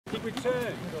Kick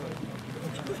return.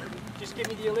 Just give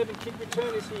me the 11. Kick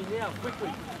return is here now,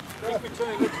 quickly. Kick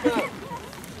return, let's go.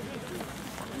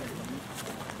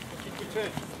 Kick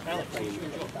return. Alex, you should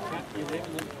have got you're there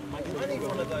and then make it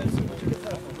one of those.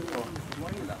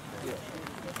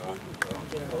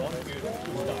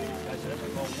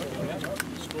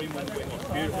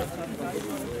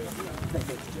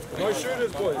 No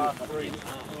shooters, boys.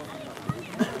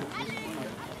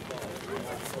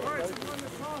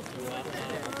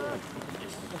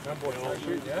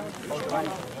 Shoot, yeah?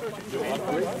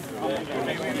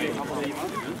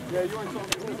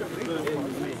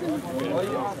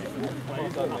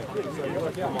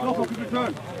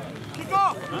 Kick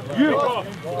off! You!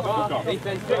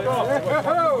 Defense, kick off!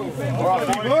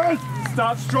 Alright, boys!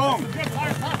 Start strong! Get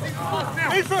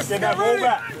that ball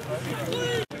back!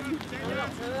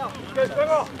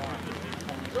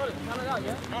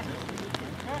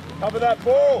 Cover that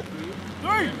ball!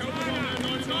 Three!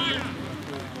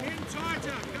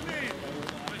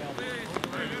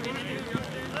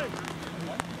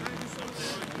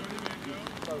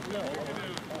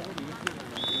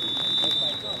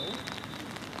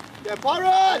 Yeah,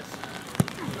 Pirates!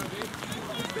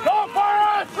 Go,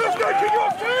 Pirates! Let's go, kick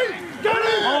your feet! Get it!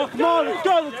 Oh, come on, let's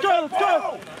go, let's go, let's go!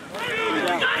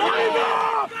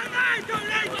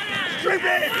 Strip it!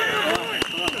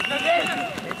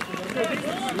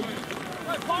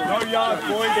 No yards,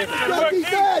 boys.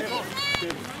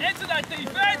 Answer that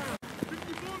defense!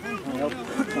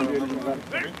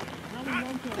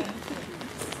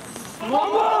 Come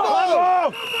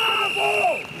on!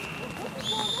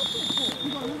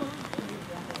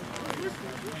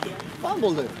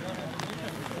 Fumbled it.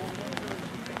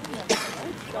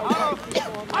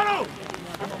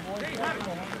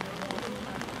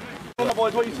 Come on,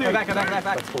 boys, what you see? Go back.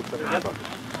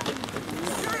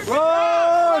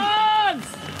 Run!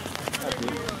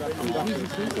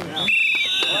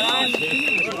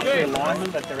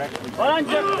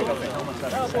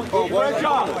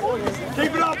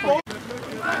 Keep it up, boys!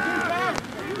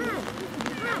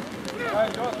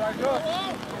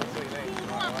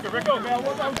 Rico, man,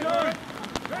 what I'm doing?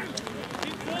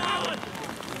 Keep forward!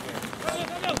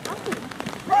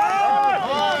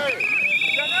 Right!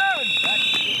 Let's go!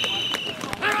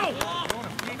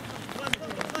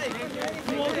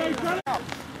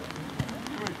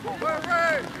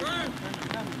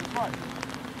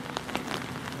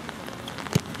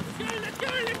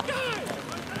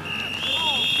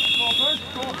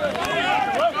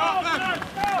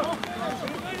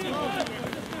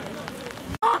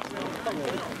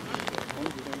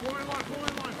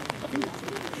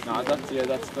 Nah,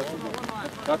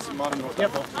 that's mine.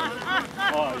 Yep. Oh,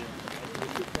 yeah.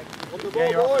 Yeah,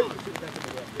 you're right.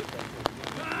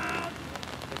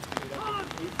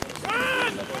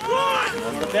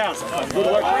 Get down. Good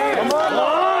work. Come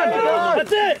on.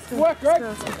 That's it. Good work, Greg.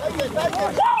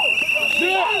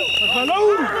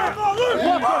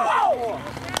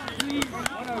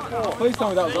 Please tell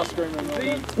me that was us screaming.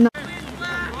 No.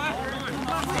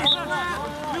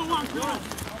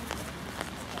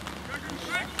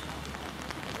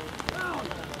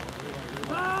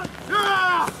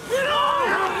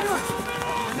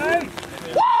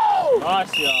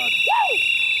 Nice yard.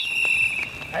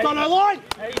 Got no line.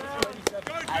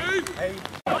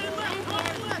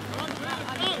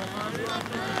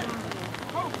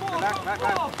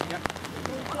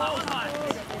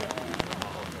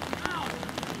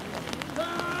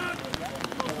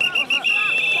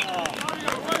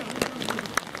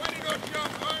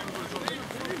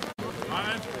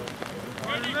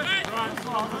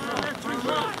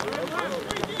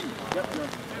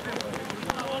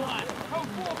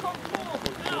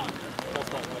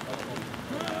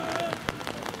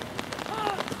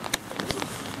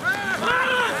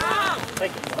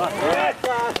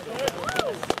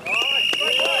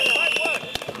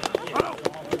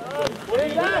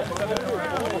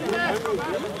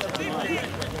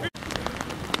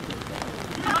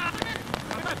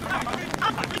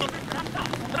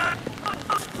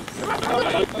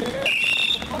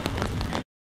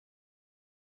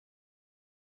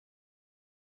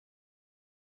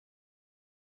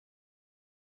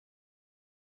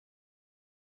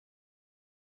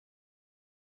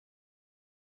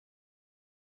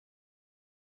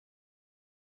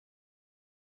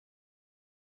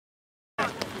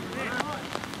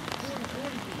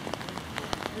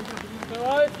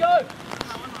 Let's go!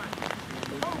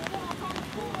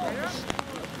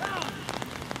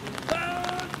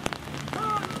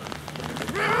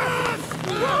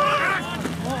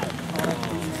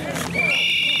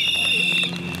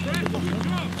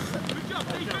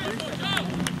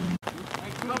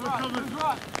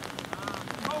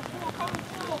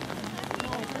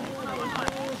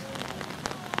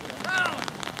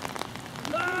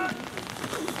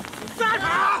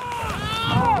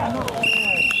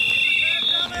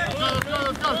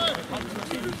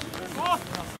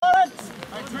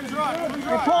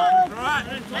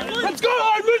 Let's go,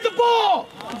 Owen, move the ball!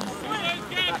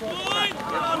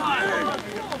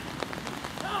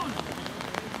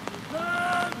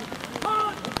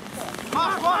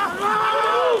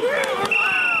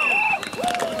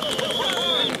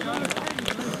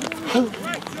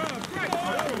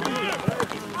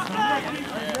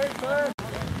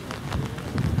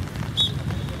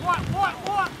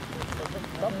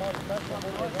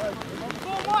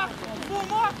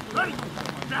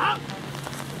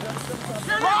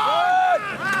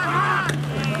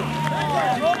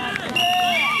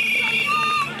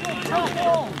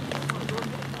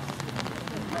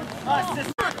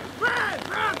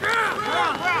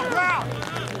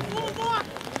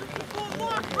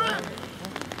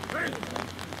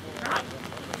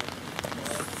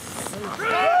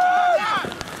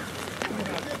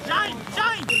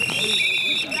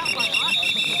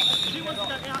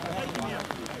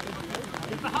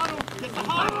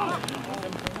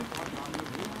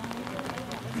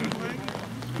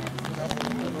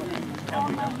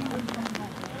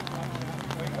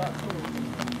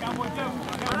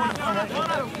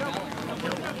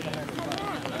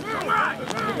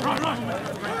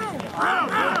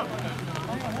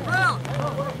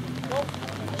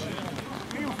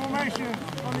 Formation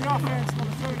on the offense,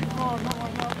 number 34, not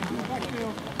like that,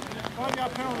 backfield, find our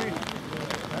penalty.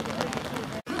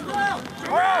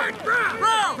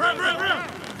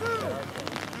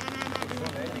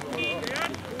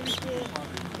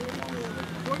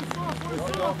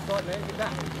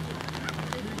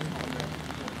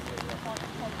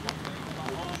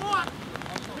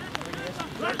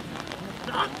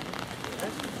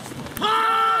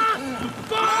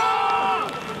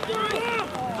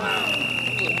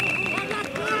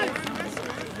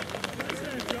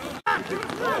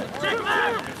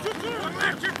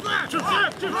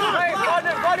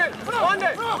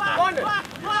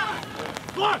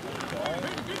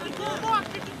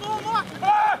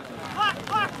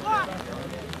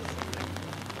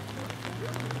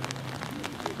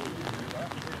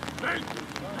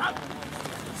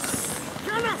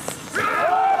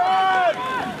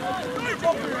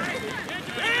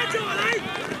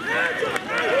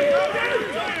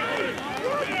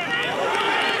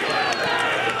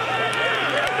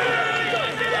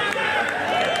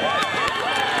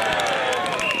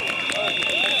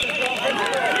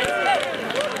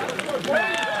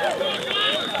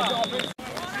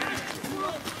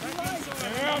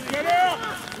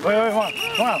 Wait,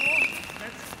 come on.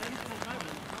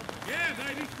 Yeah,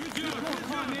 baby, good job.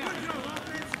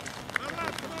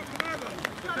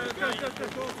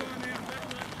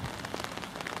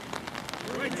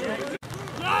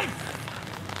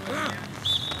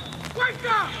 Good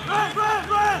job.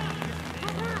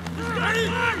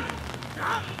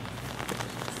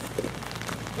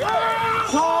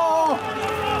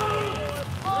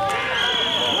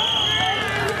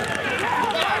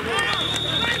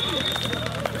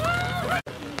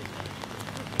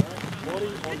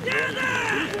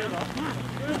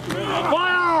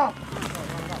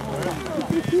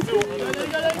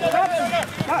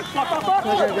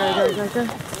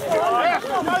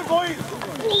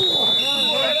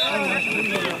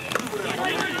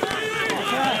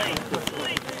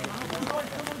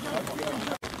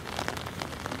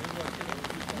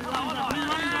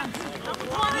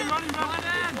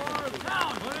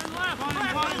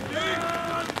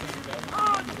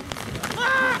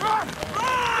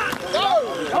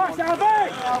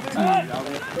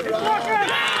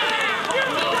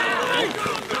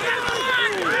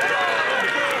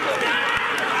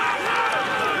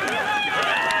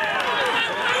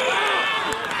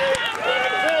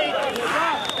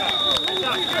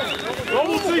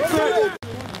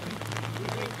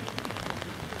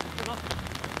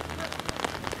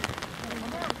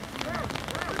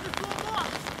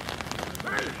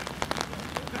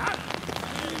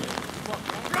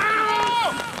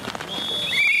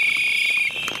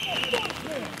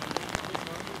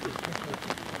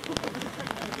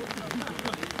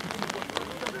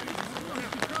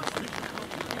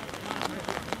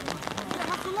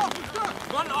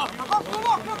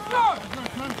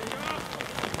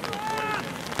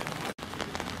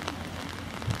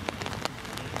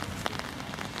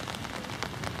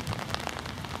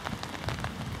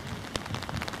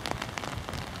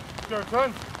 Your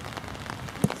turn.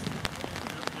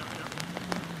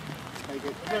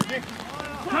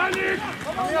 Come on, Nick!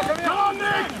 Come on,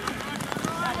 Nick!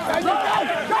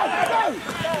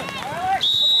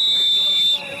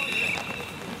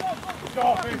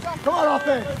 Come on,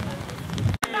 offense!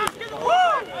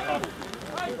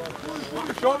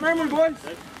 Short memory, boys.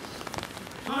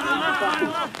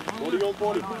 40 on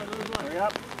 40. Hurry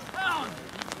up.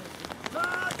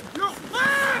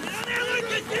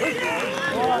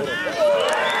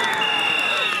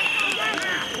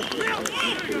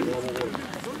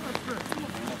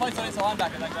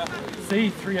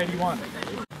 C381.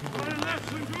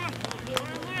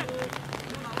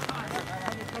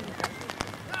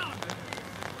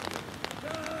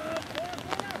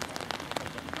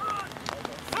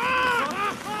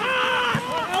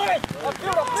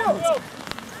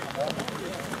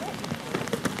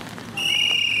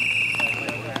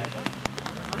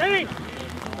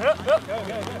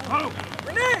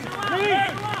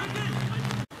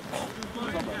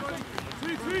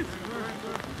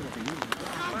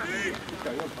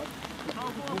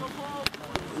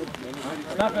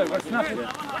 Snap it, let's snap it.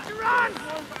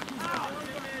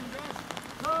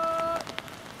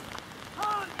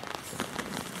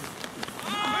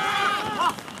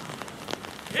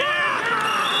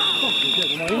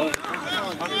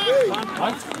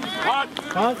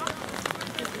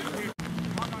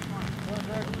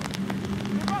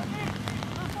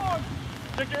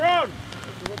 Take your own.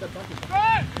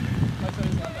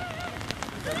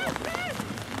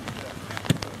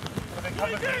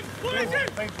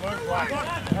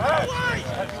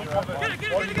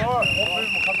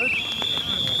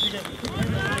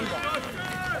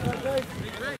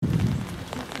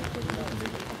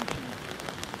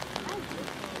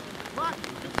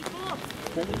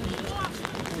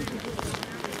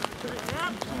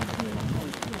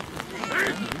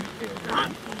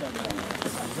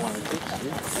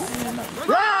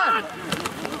 Run!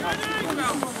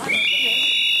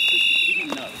 He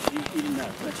didn't know.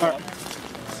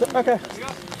 Okay.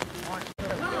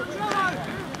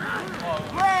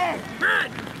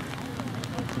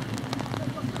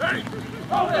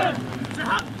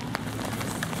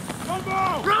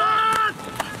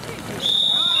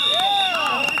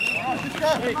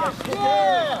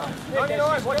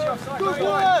 Good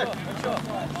work!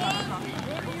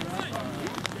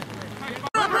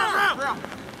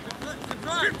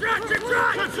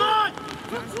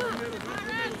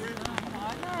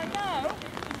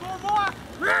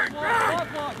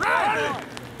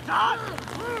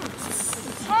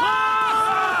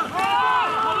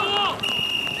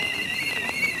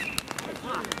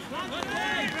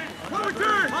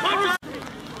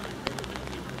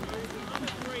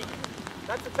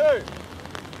 That's a 2.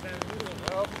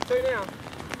 Well, 2 now.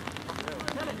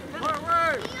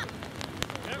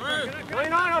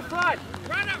 29 offside.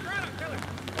 Run up, Kelly.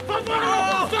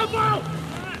 Football!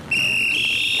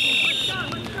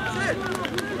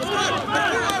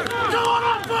 Go on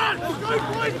offense! Let's go,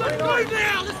 boys! Let's go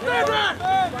now! Let's go there!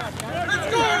 Let's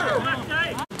go!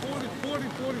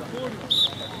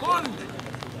 40.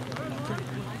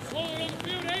 Forward on the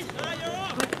field, eh? You're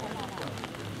off.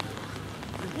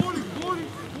 40.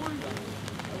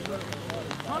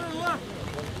 On the left.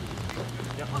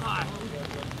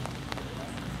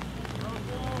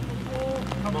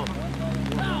 Come on.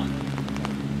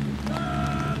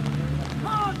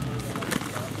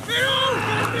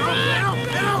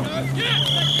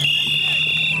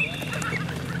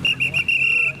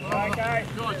 Okay.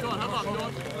 John, how about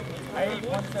John?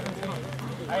 117.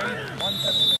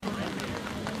 117.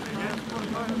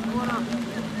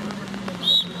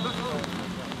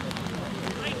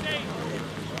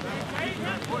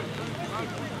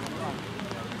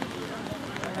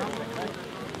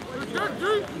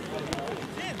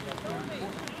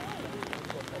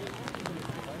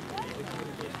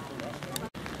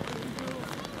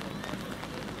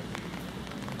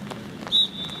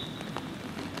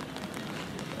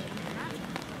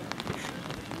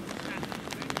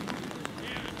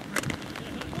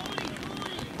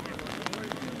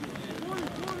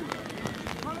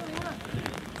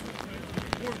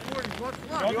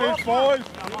 Got these, boys.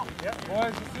 Yep,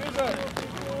 boys, this is it.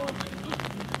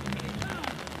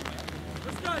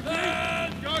 Let's go,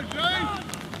 G.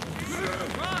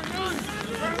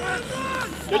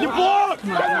 Get your block!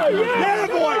 Yeah,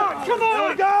 boy! Come on! There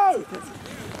we go!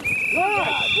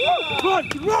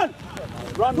 Run!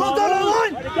 Run down the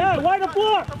line! Way to go, way to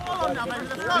block!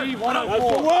 D104. That's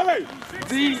the way!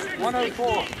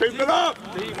 D104. Keep it up!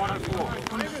 D104.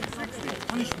 Bring it in.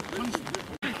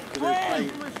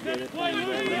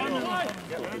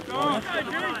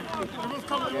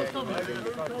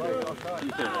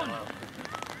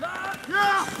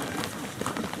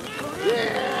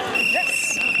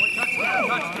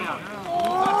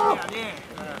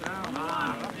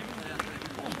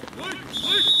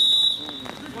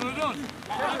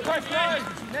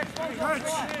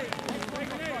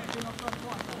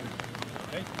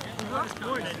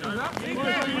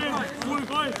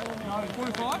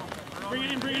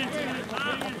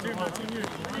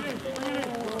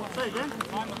 again.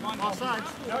 Offside.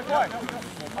 Okay.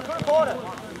 I couldn't board it.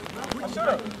 I should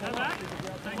have.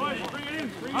 Bring it in.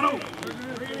 Bring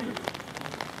it in.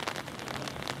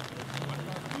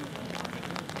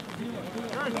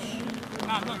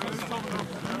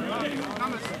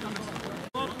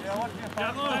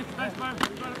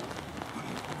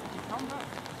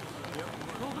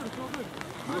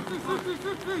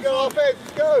 Go offense,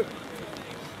 let's go.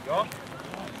 Go.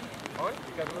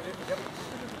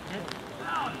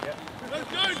 Let's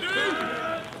go, dude.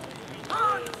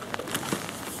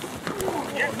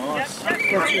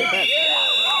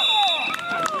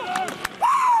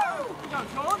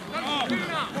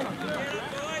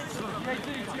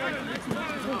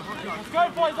 Let's go,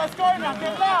 boys. Let's go now.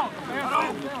 Get loud.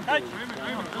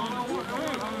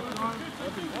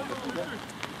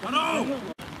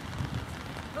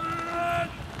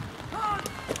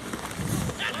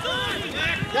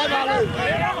 Go, Malu.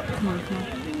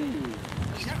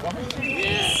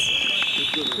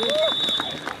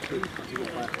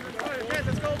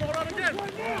 Let's go, ball on again.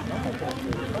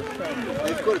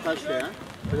 They scored a touchdown.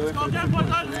 But they went for the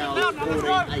now it's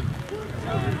 14-8.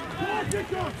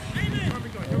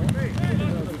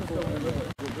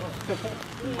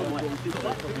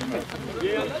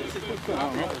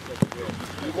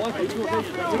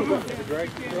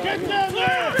 Get down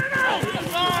there!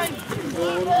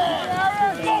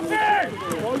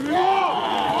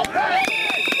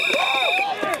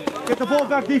 Get the ball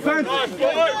back, defense.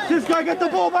 This guy, get the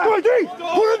ball back. Put him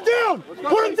down.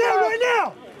 Put him down right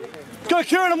now. Go,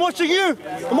 Kieran. I'm watching you.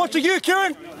 I'm watching you,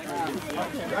 Kieran.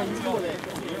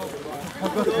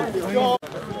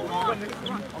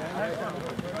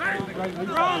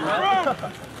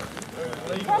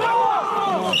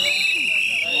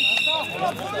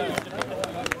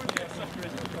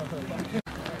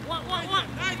 What?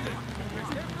 Nathan!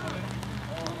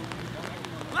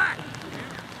 Black!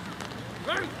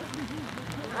 Ready?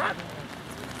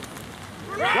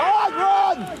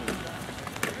 Run!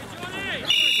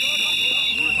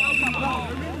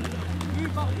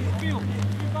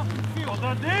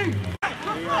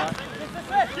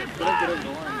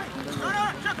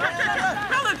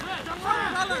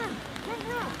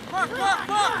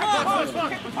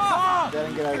 They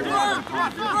didn't get over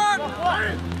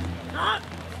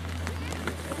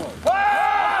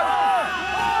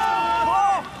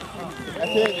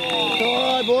That's it. It's all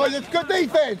right, boys. It's good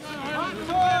defense.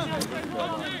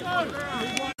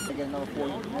 They get another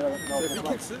 40. If he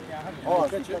kicks it, no,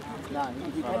 if he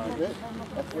catches it,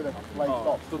 that's where the play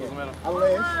stops. Still doesn't matter.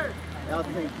 Unless our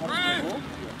team touches the ball,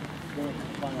 then it's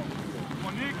fine. Come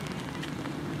on, Nick.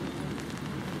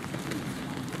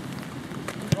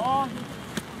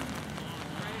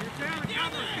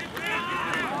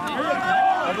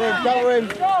 Cover him.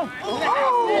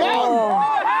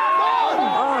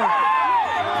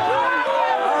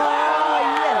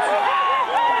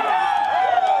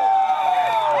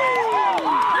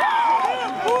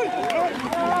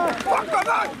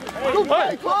 Good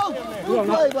play, Cole. Good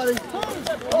play, buddy.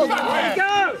 Oh, there you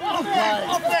go.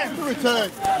 Good return.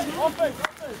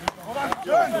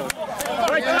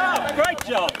 Great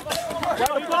job.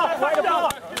 Way to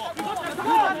block.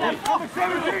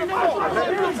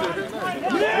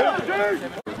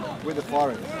 With the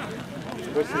foreign.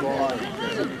 Versus the line.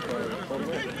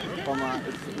 From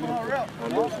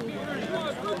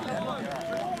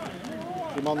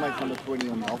Jamal makes number 20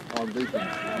 on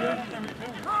defense.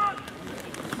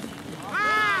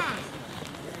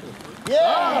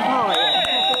 Yeah!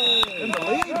 In the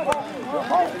lead.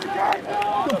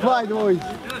 Good play, boys.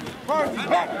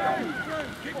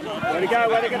 Way to go,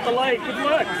 way to get the lead. Good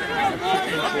work.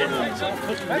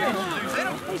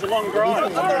 It was a long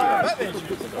drive.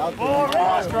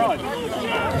 Nice drive.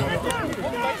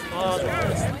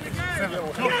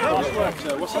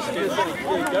 What's the score?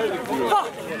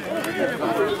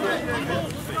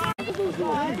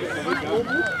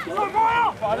 Go, Maya!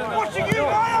 Watching you,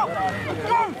 Maya!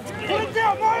 Go! Put it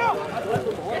down, Maya!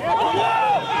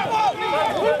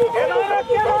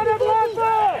 Get on it,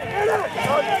 Martha! Get it!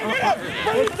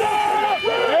 Put it down!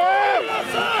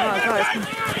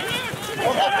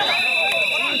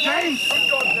 James!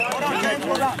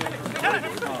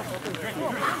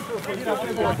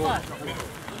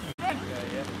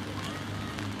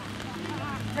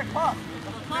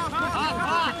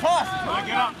 Pass!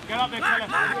 Get up there, Taylor.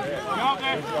 Get up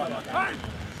there.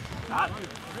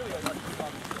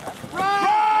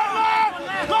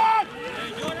 Run!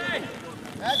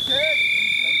 That's it.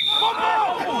 Come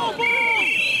on!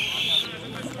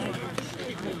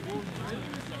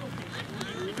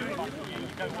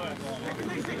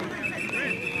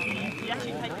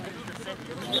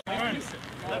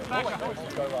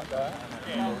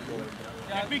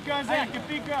 Get big guys out, get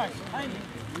big guys.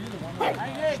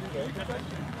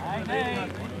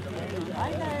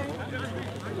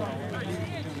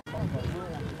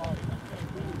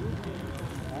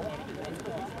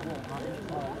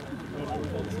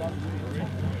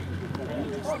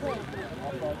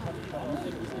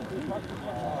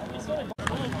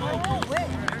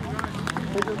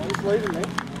 He's leading me.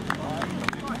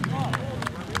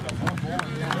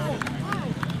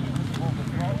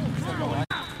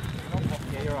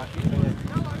 Yeah, you're right.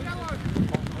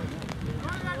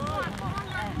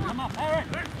 Come up, Eric.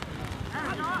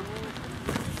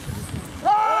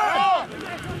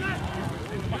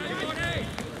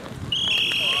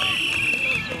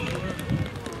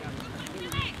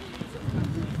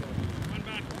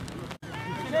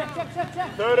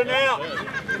 Check. Third and out.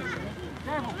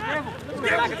 Careful.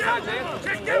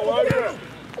 All over it.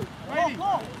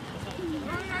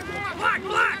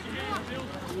 Black.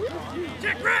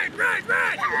 Check red.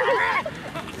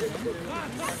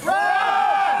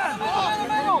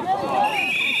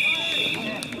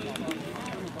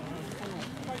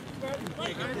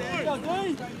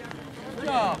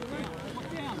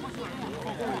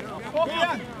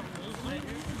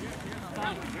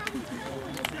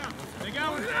 They're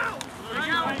going now.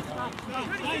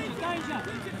 Danger.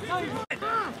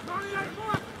 98.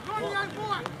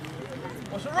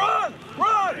 What's it? Run!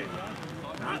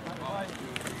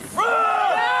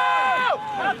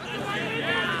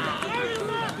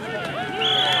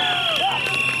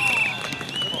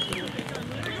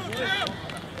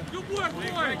 Good work,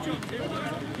 boy.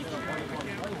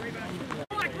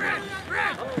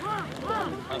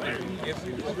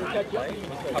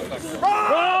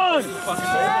 Run!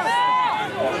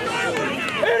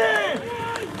 Hit him!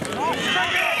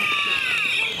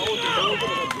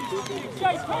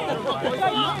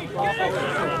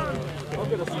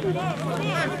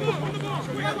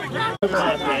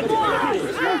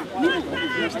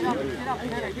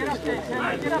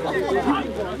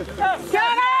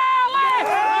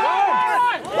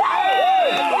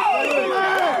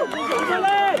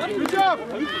 Good job!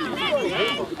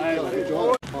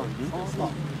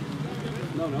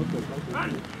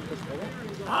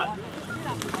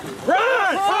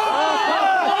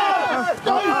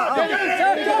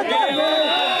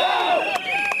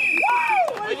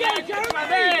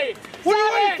 What are you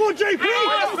waiting for, JP?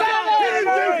 Hit him,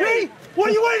 JP! What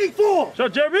are you waiting for? So,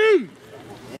 JP! Hit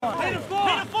a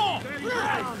four.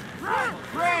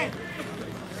 Red.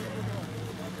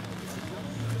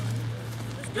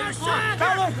 Good shot.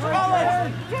 Colors!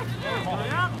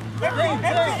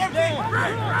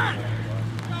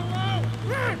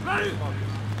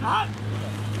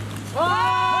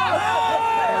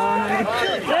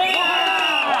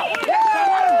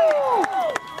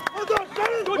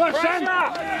 Good Shannon!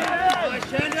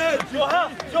 Your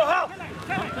help!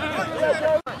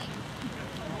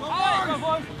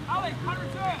 Alex,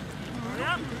 100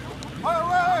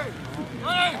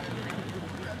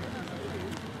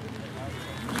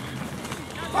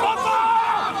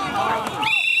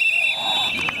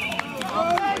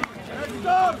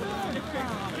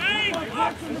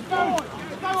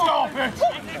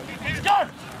 Let's go!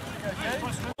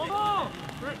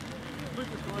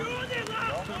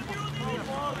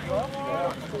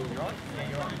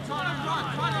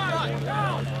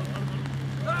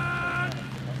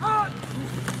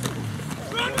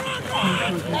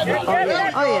 Oh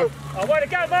yeah. Oh, way to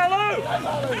go, Malu!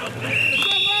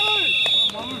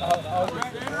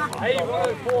 Hey,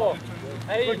 104.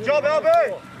 Hey, good job, LB!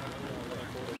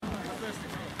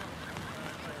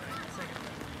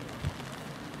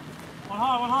 One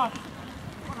high.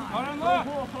 One on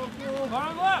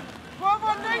left. Come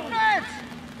on, defense!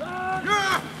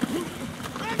 Yeah!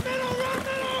 Run middle!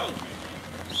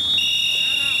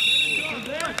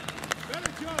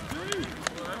 Better job, dude!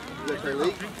 Okay,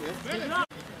 Lee. Yeah.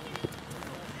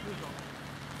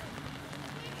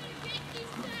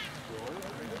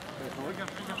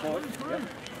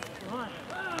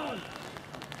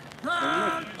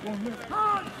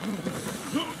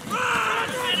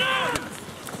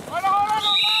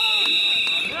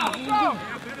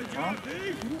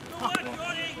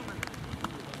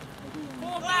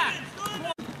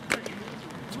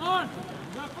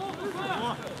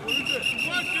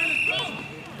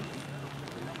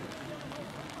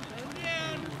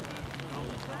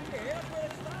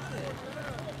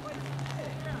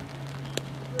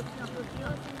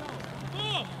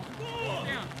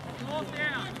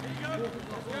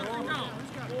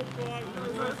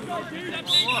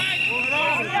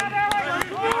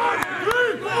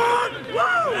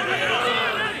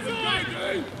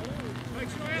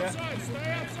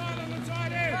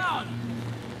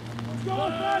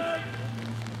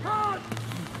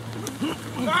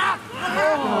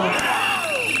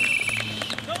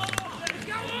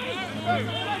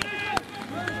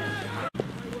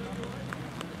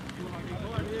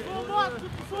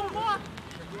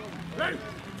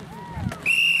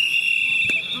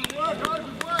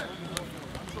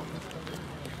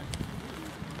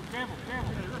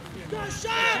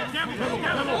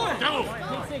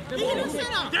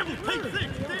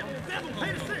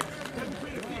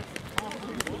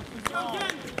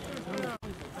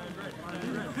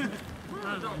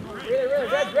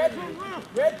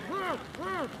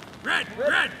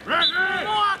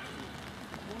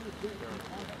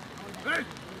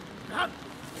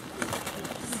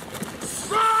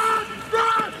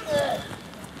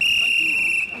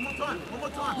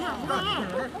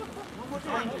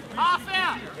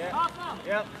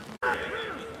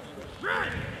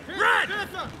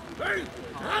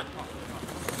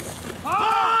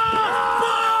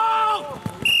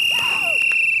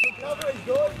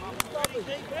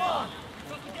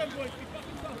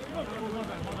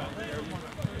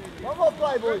 One more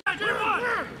play, boys.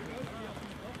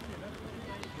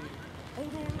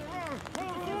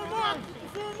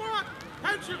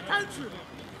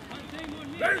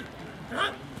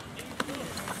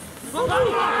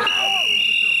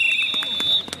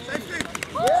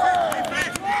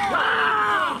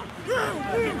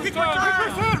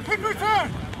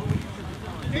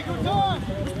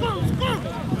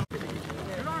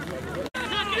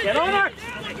 Get on it!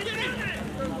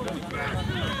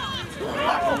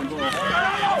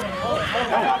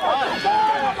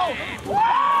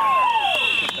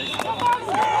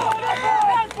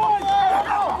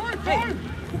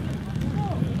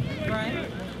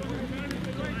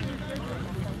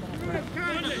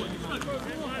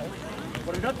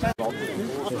 Off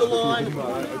the line.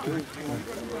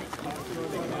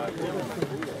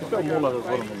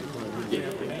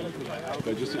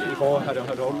 But just if I had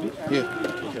hold it? Yeah.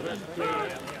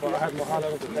 But I had my hand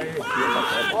over the table.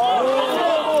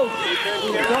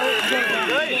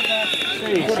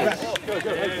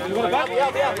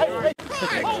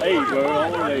 Hey,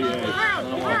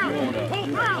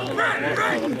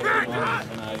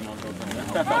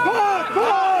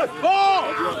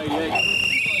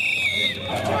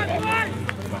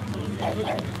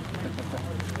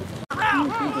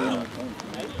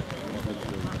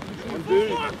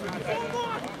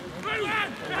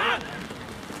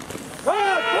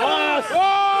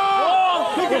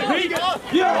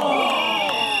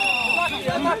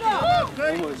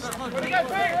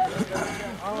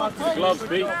 gloves,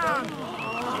 Pete.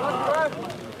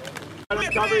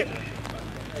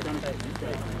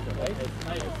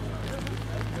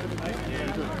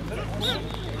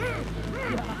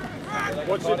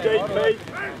 What's the date, Pete?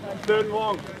 Third and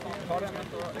long.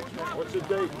 What's the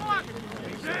date?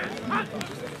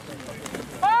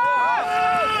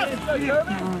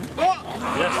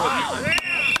 Yes.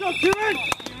 Go, Kieran!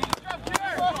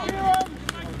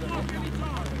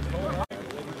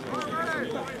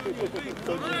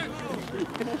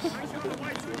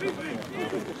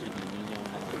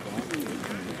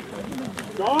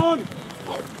 Gone!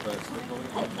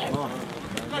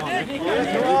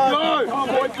 Go! Come on,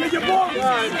 boys, get your ball!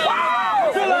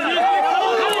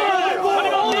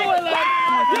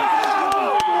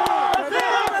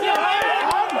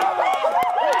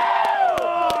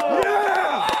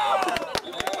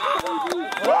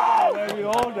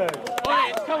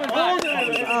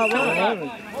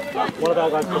 What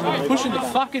about guys pushing the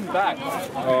fucking back?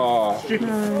 Oh. They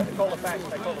call it back.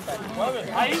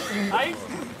 Hey.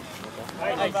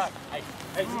 Back.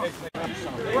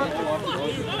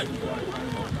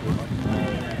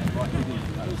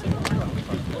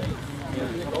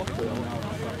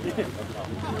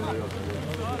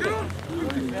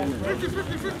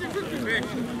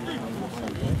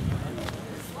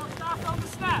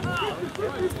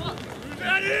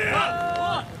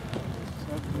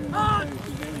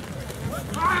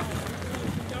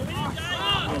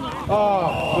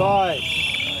 Oh, right.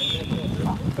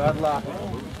 Bad luck.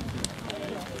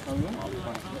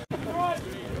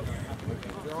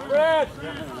 Red!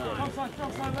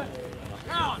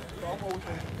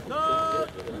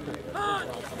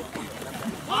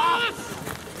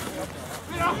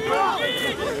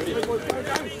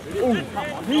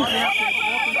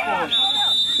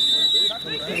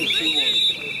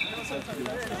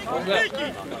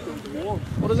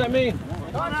 What does that mean?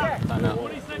 Time out.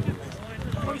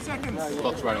 20 seconds.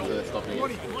 Clock's running, so they're stopping it.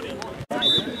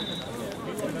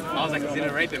 I was like,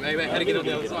 considering right there, maybe I had to get on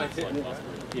the other side.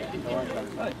 But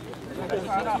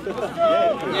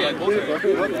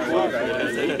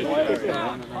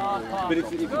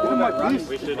if you do them like this,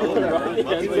 We should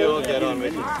all get on. We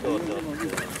should score.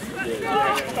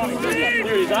 Here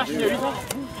he is, Ash. Here he is.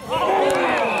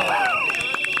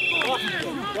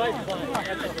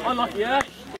 Unlucky, Ash.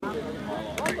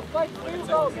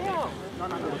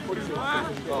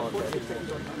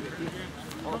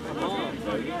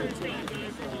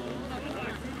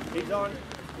 He's on.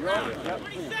 You're on. Yep.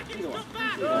 20 seconds, come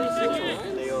back!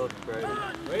 They all great.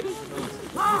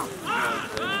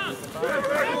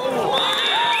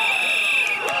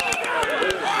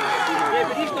 Yeah,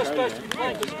 but he's not supposed to be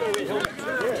playing for score with help.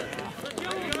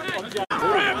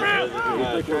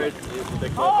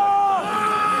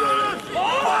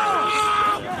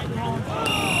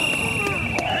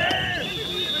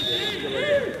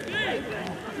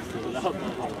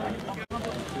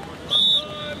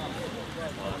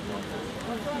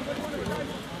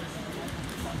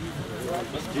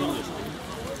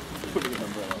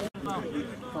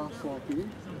 pass like you,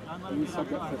 and you sub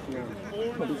that pressure out.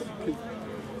 Because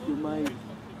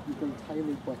you've been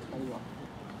tailored by Taylor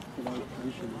for those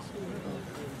positions.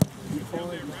 You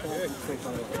find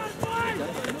yourself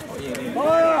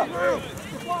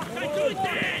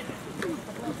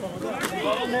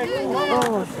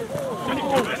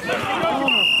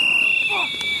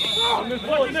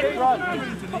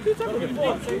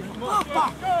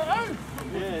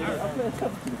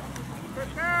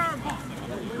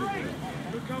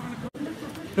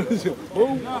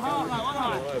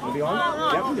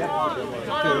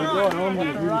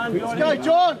Let's go,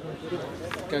 John!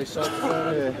 Go, so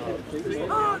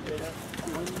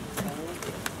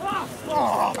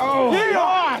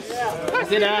Yes!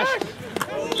 That's it, Ash.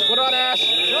 Good on, Ash.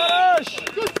 Good, Ash.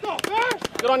 Good stop, Ash!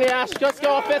 Good on you, Ash. Let's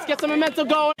go, let's get some momentum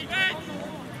going.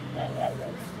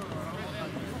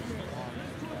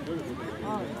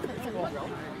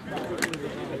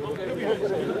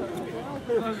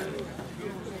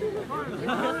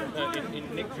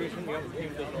 In Nick Trition, the other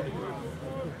team does not agree.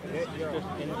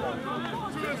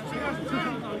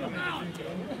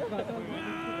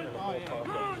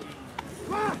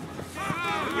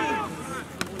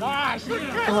 Nice. Let's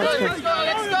go. Change moving early,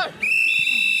 let's go.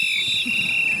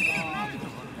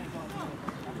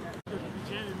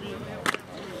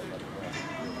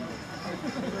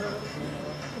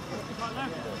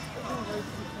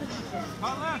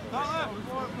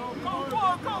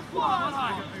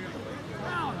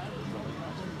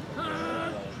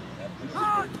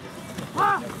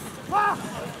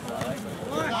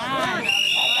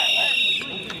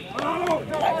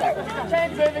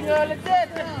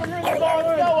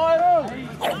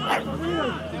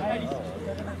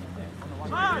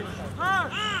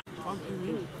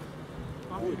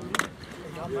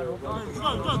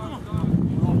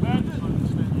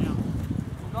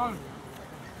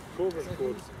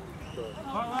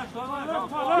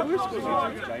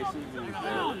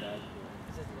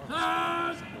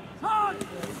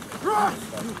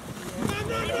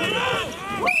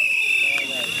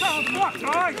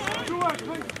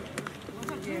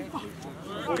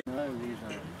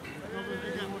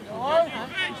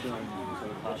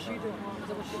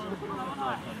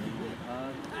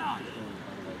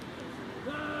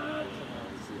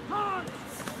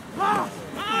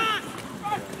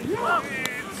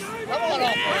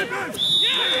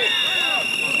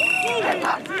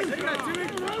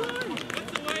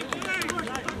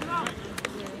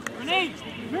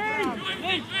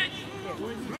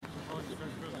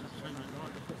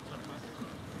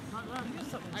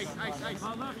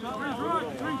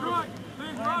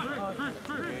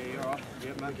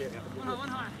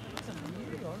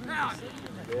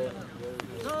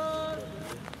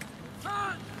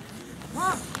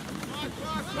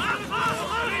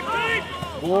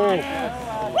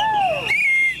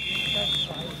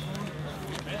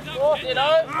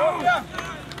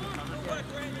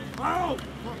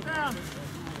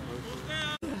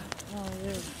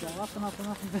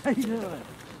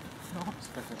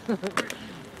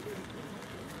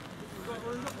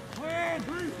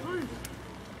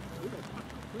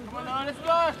 Come on, let's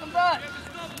go, come back.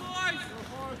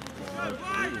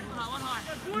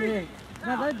 Yeah.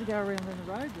 No, they'd go around on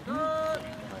the road, isn't it?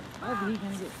 Maybe he's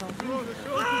going to get something.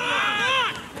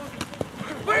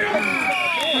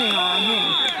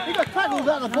 He got tackled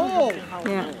at the ball!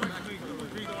 Yeah.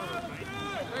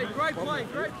 Hey, great play.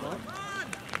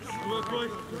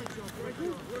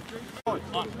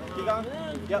 Keep going.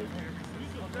 Yep.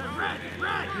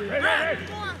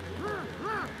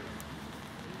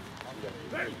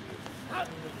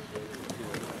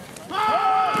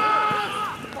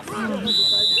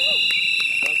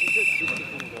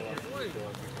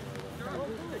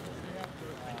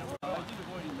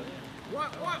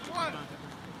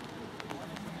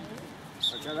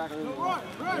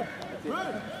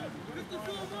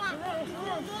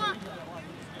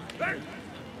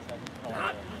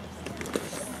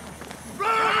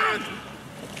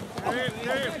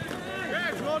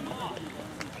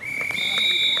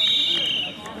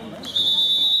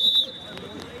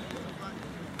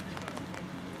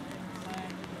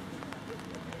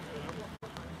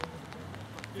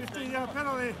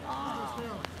 Penalty.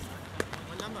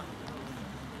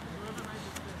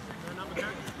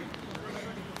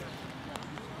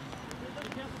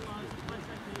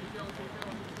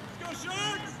 Go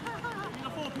Sharks!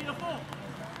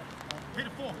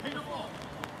 Peter 4.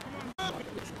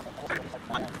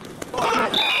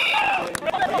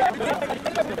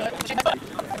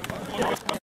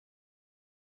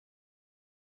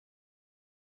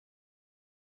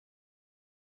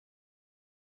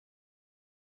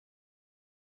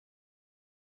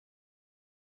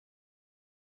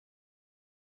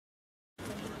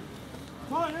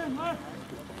 Come on in, man.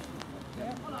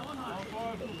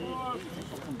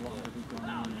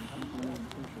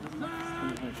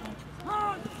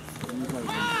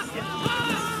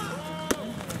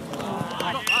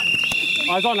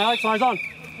 Eyes on, Alex, eyes on.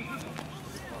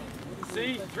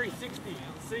 C 360.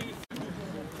 C.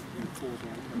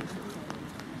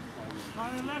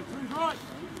 Right left, who's right?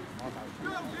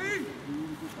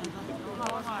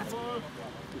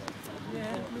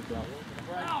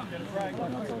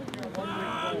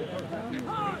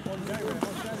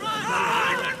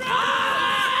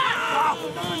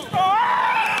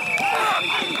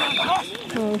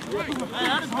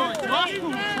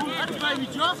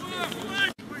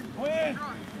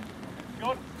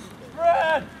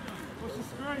 Brad! What's the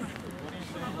screen?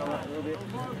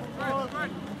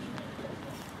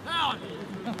 Down!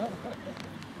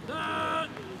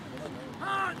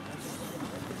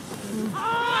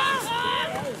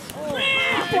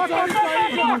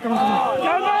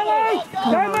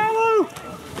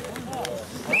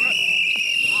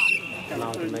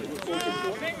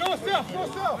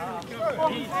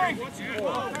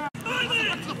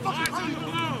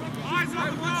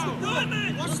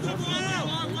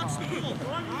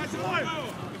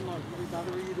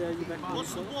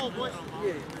 What's the ball, boys?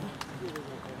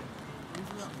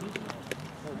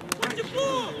 Where's the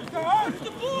ball? Where's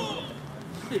the ball?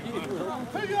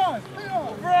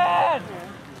 Brad!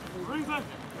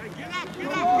 Hey, get up!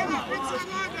 Inside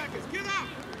linebackers, get up!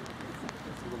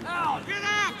 Out! Get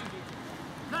up!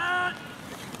 Cut!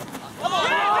 Come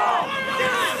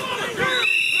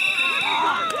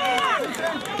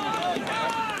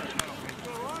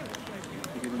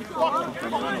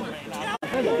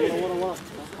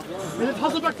Let's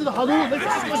hustle back to the huddle. Let's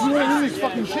fucking win this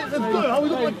fucking shit. Let's go. How we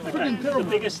look like freaking terrible. The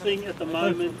biggest thing at the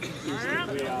moment is that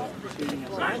we are shooting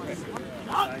ourselves.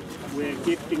 Okay? We're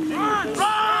gifting them the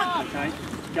ball. Okay?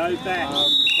 Go back to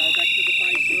the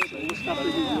basics. All the stuff that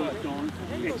we've worked on.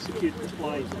 Execute the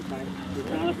plays. Okay? We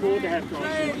can't afford to have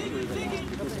guys through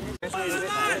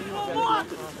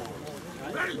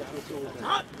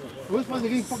that. Where's my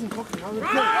getting fucking cocky? Hey,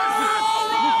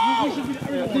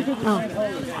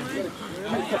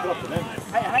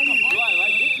 Haney's right,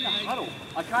 right? Get in the huddle.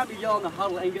 I can't be yelling the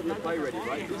huddle and getting the play ready,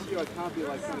 right? This year I can't be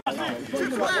like...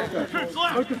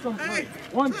 Focus on play.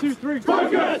 1, 2, 3,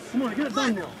 focus! Come on, get it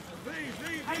done now.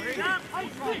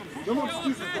 Come on,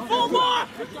 stupid. 4 more!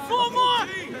 4 more!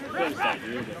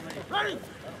 Ready?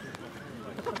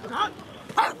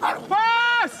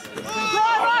 Pass! Go!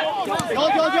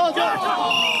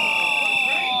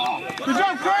 Good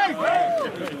job, Craig!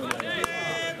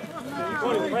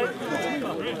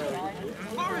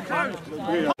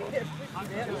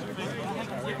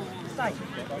 Stay.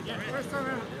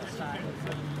 Is that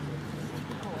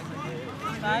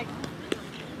right?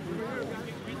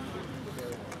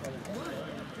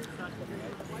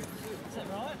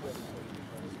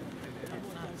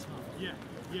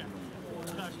 Yeah.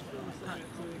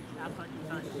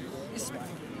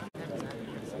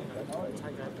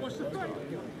 What's the thing?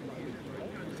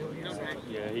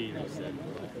 Yeah, he said.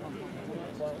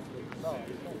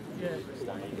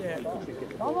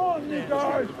 Come on, you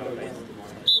guys!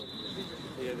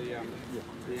 Yeah,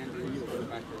 the end of the year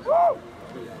back.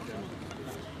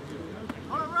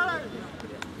 All right.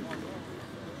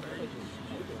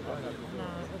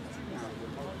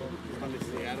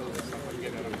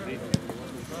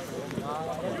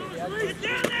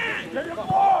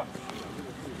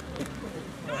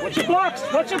 Watch your blocks!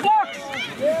 Watch your blocks!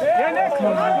 Yeah, Nick! Come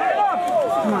on!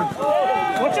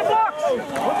 Watch your blocks!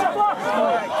 Watch your blocks!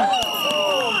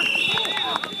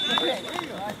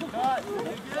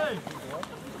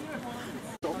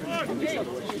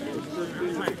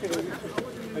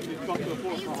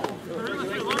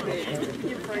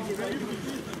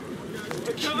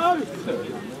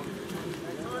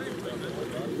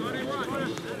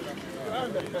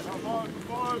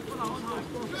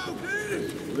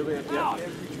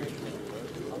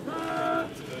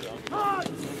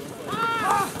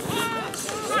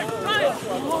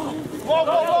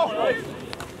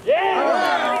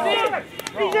 Yeah!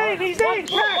 He's in!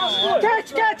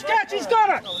 Catch! He's got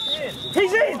it!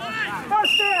 He's in!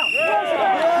 First down!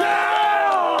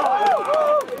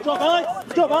 Drop, Alex!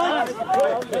 Drop, Alex!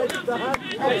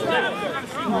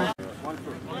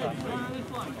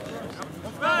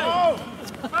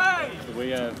 We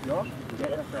have.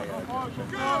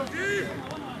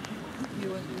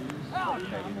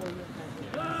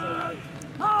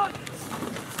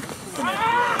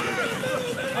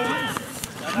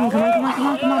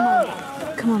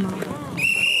 Come on, Mum.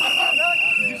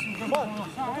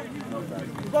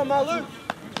 Come on, Malu!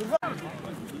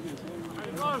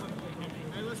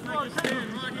 Let's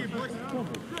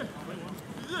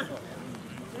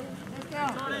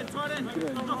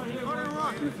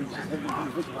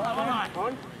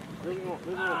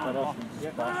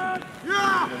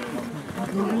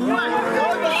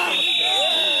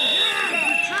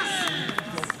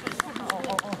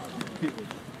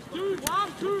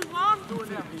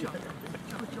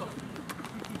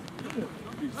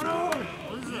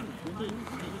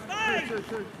go.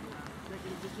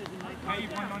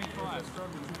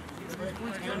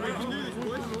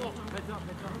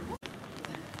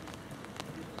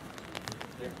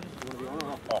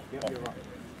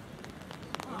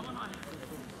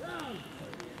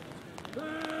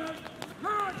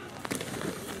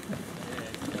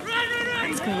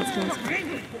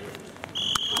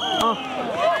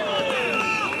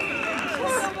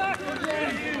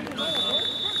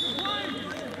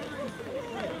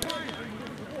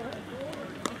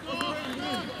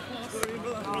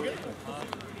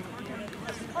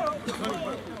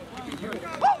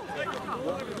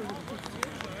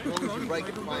 Break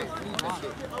it away.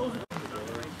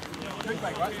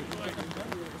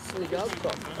 Silly girls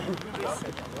stop.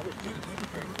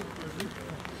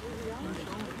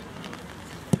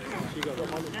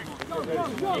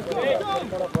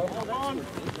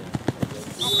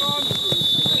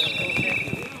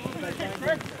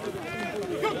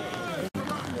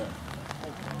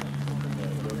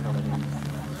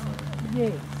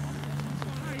 Yes.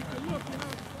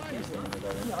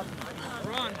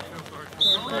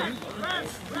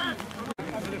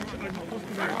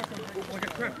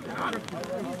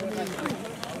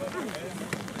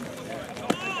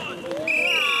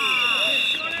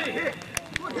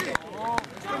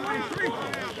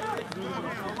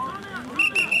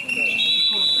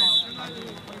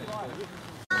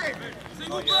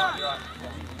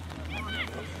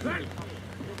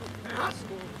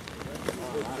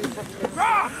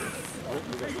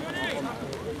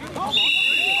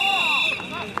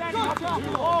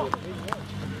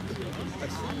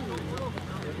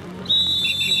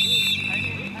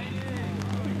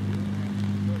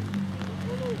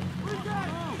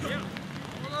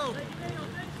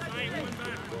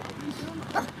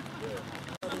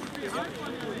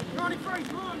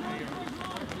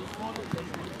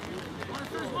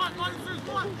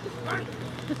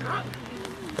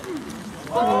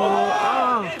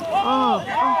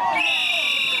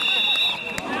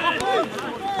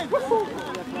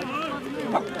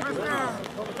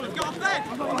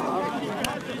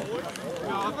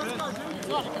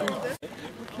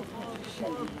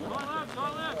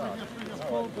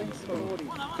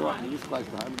 He's close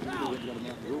to home. He's got a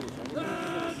mountain rule or something.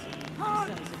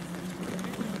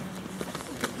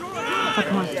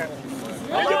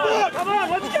 Come on,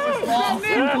 let's go!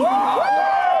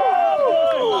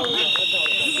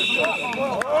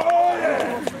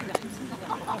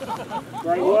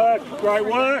 Great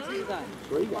work.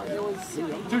 Three guys.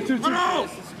 Two.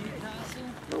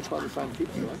 They're all playing the same pitch,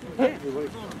 right? Every week.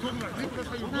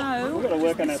 No. We've got to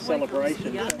work on our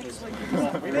celebration.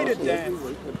 We need a dance.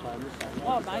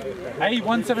 Oh, maybe. Hey,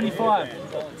 175.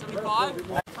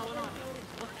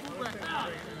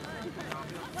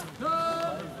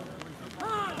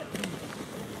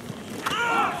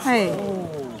 Hey.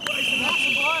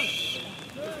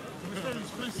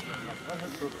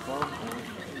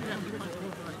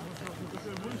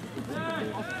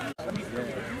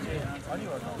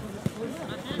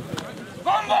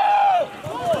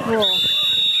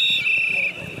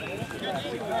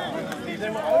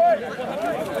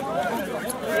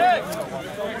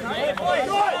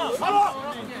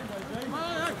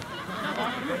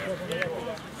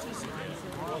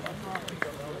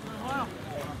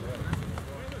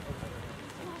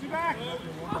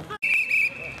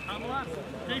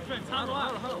 Defense, huddle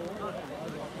up. Huddle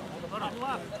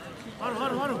up.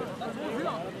 Huddle.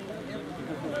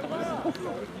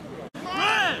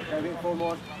 in full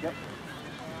line. Yep.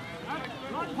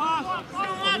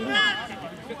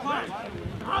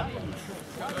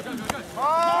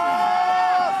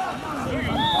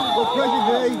 Good pressure,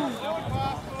 V.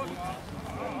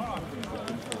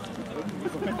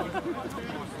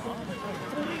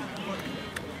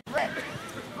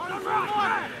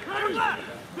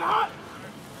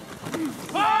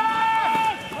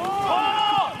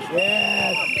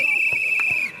 Yes.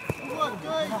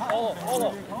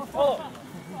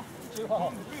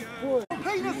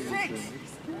 Peter 6!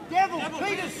 Devil,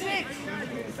 Peter 6!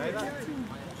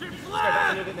 Shoot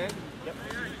flat!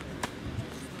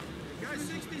 Go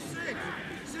 66!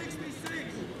 66!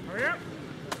 Hurry up!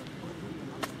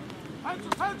 Punch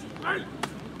it! Right!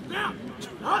 Down!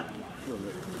 Hut!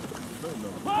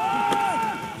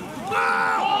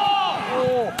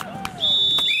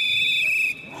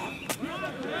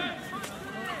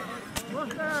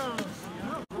 Look down!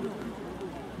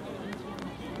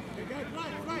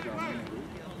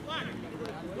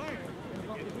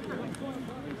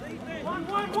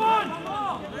 One!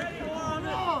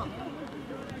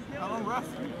 How long, Russ?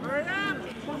 Hurry up!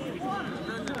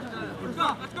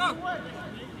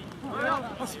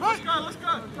 Let's go! Let's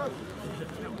go!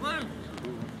 Move!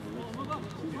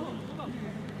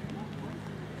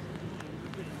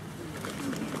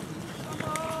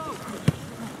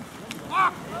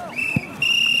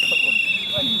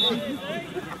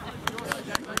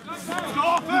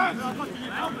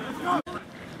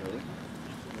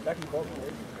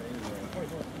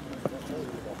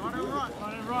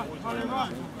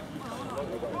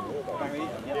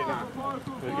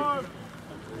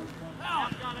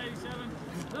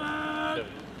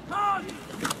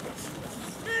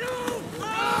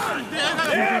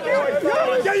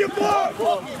 Get your ball!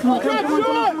 Come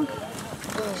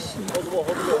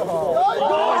on.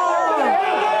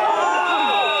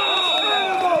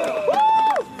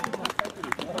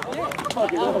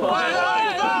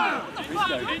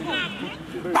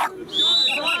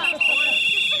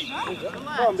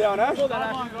 Calm down, Ash.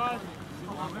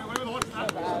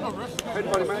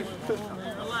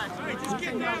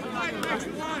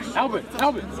 Albert.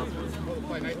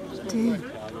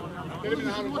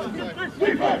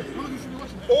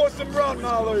 Awesome run,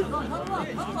 Marlou.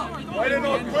 Way to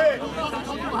not quit.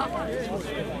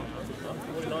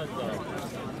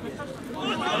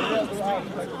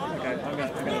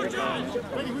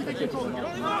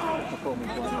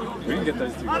 We can get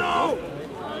those two.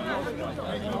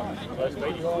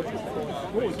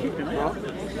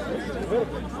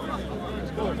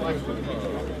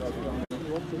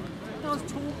 I was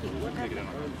talking.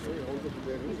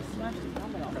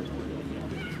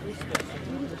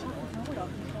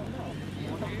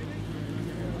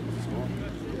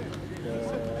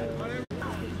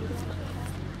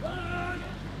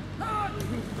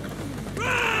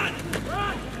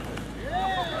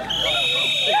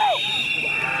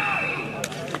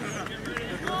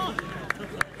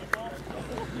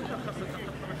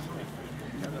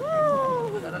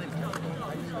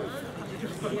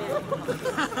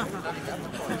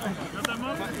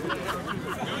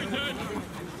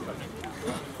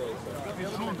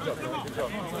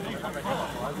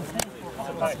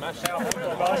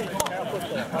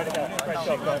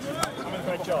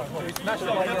 Great job.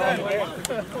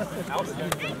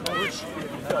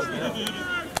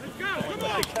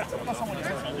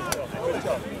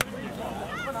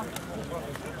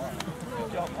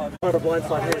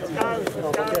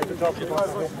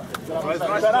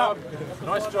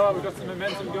 Nice job. We've got some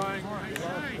momentum going.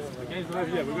 The game's not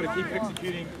over yet. We've got to keep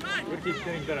executing. We've got to keep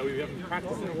getting better. We haven't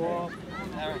practiced in a while.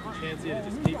 Now we have a chance here to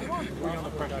just keep putting on the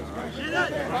pressure.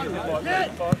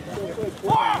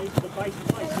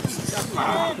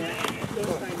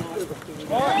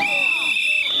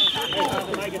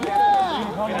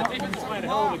 Our defense is playing a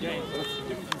hell of a game, so it's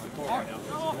different from support right now.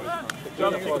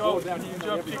 Good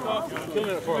job, kick off.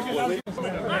 Killing it for us, boys.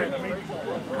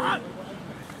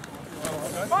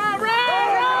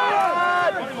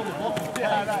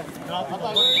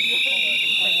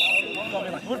 I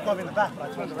would have in the back, but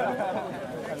I turned around.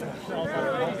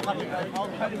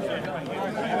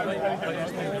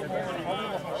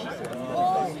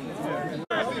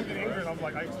 I'm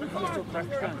like, I expect you to press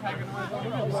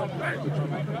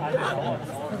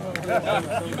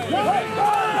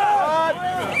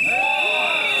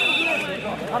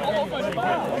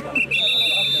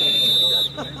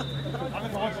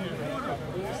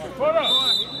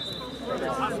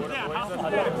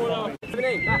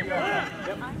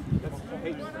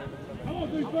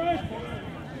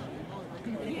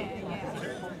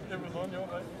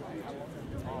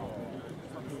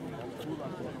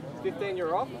 $15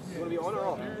 you're off? You want to be on or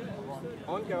off?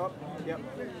 On, go up. Yep.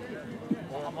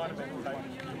 Well, I might have been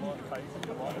taking more pace.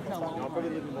 I'll probably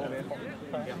a little more there.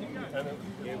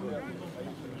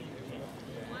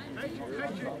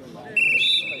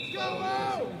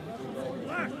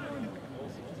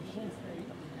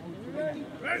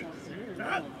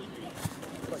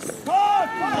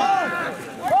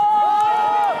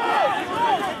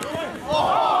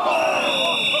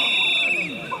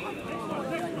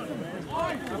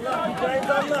 James,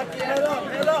 unlucky. Head up,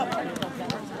 head up.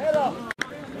 Head up.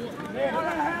 Nick.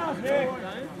 Nick.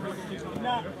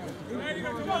 Nah.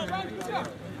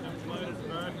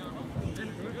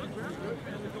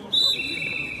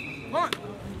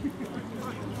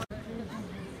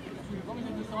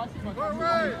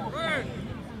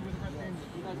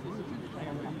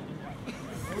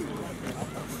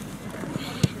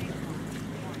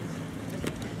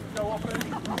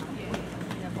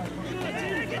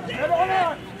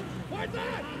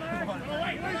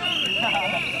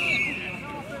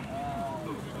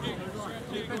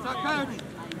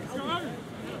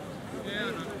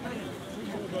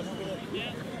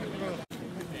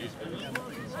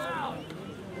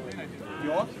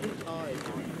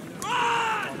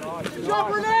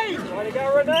 Jump, Renee! Way to go,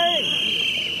 Renee!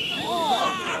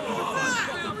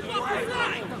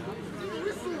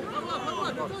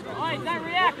 Hey, don't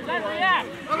react, don't react!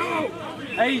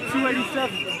 82, 87.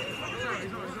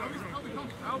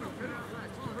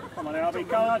 Come on, LB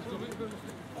card.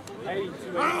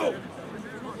 82,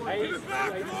 87.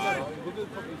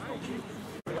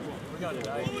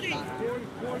 82.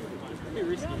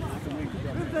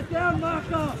 Put that down,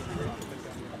 Marco!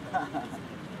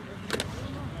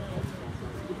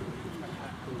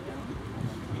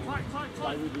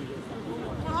 Tight.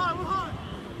 One high.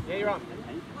 Yeah, you're on.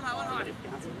 One high.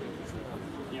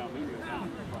 Yeah, I mean,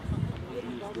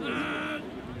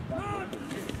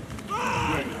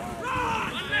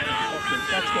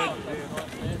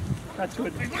 That's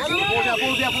good. Ball down.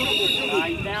 He's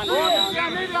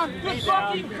down. Good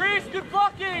blocking, Chris, good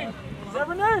blocking!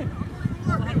 7-8.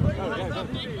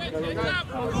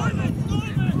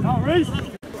 Oh, Reese.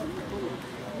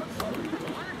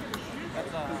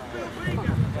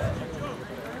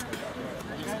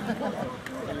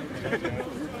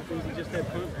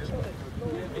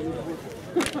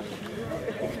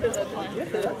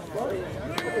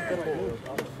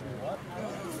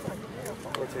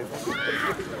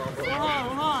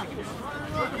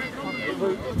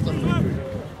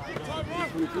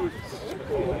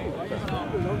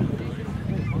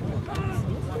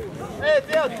 Hey,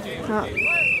 down.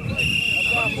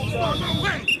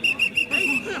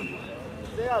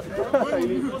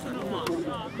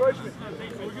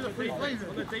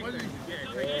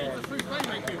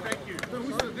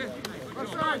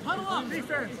 Huddle up,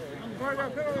 defense. Worry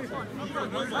about penalties.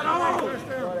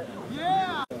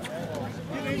 Yeah.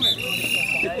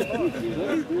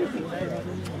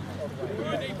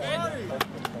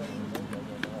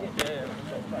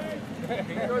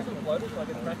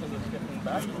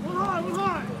 We're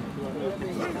high.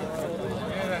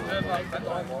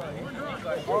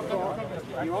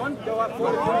 You on? Go up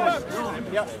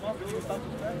 45. Yep.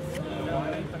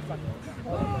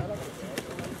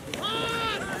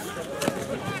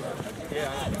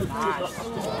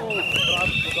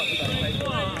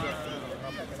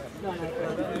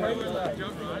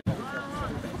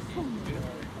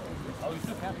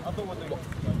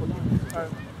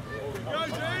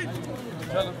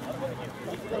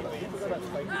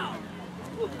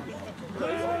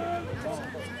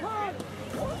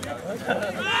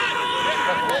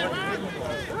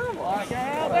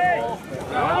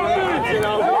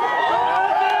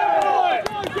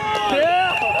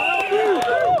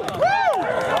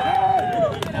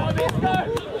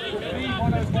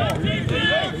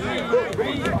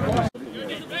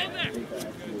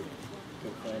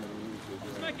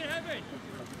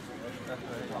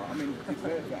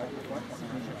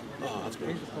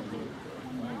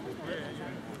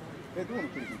 They're doing a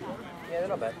pretty good job. Yeah, they're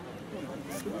not bad.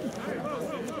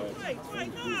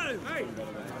 Wait, no! Hey!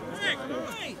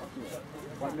 Wait!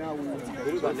 Right now we're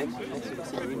Next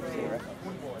week, right?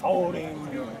 holding.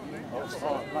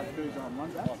 Like Thursday on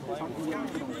Monday.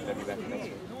 They'll be back next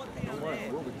week.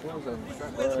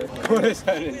 What is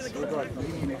that?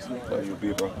 Oh, you'll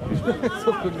be bro.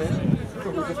 So good, man.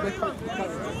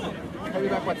 Carry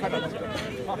back my time.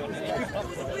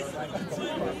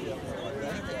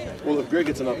 Well, if Greg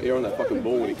gets enough air on that fucking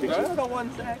ball when he kicks it. I got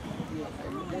 1 sack.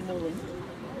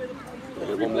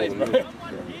 One more than me.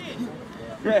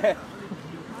 Yeah.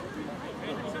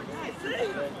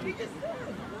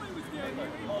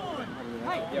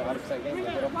 Yeah, 100% game.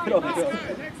 Get off the field.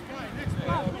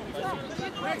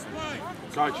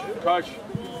 Coach.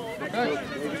 Let's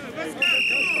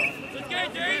go,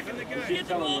 Dave. Get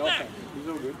the ball back. He's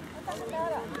all good.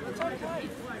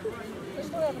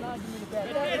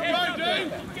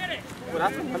 What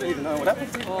happened? I don't even know what happened.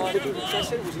 I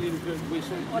said it was a little bit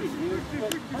whistle. I didn't hear it.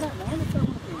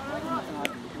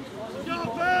 Go,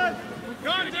 Ben!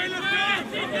 Go,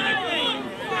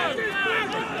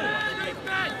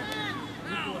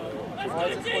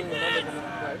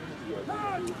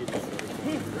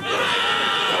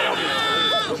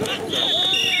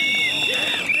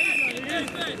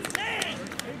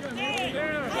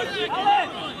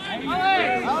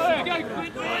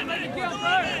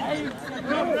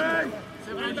 Dave!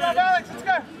 Let's go,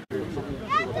 defense!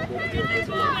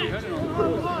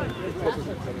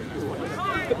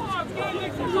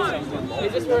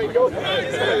 Is this where he goes?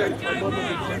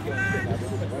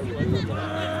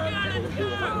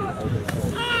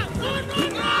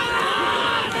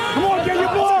 Come on, get your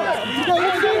ball! Go!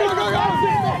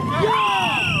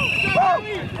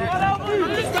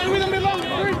 Stay with him in long.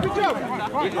 Good job.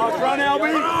 Run,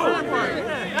 Albie!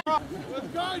 Let's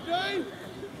go, Dave.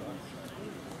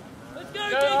 Let's go,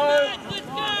 defense. Let's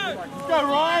go. Let's go,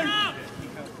 Ryan!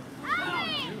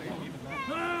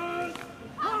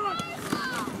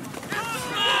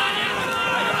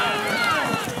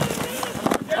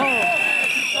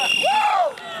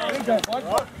 That's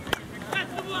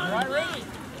the one. Right, Reece.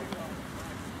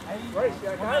 Reece, you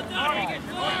okay? Want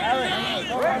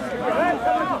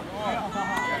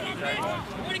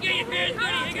to get your fans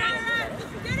ready, you guys?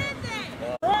 Get in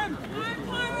there. Run.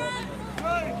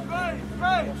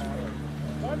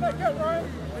 Ryan, back up, Ryan!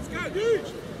 Let's go, huge.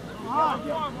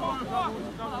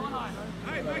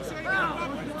 Hey, make sure you get him up.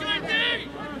 Let's go, Dave.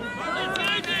 Let's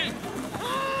go, Dave.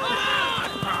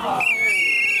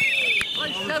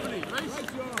 Race 70. Race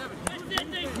 70. Let's get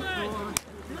Dave first.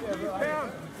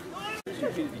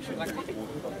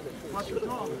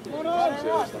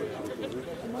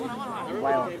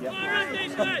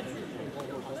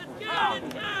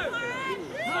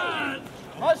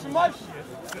 Motion!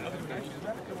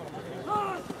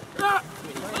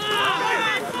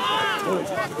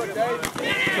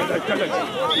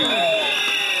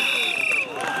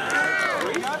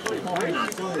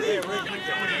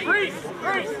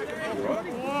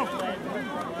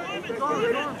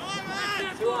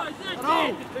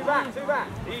 Two back.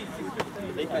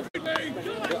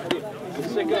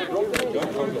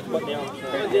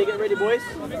 Get ready, boys.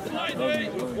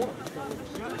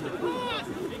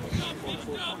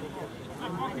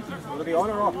 Will it be on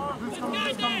or off?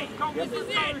 This is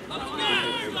it. Let's go.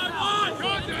 Come on. Go,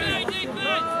 Dave.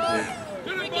 Defense.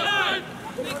 Get it, boys.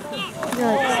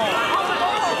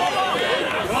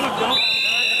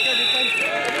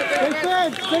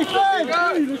 Stay fed!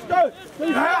 Let's go!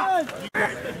 Stay fed!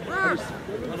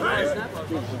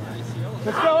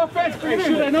 Let's go, offense! Let's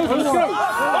go!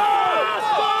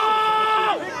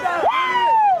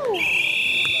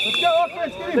 Let's go,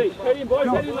 offense! Get in! Head in, boys.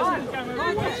 Head in.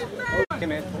 Hey,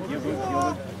 man. You're good.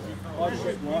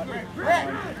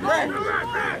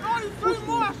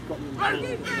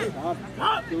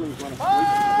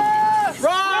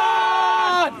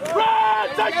 Run!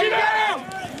 Take it out!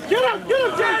 Get him!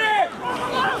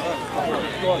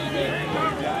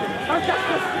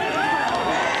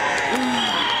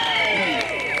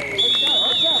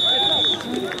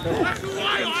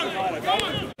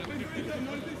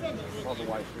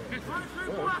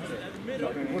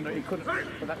 He couldn't,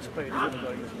 but that speed, he wouldn't go.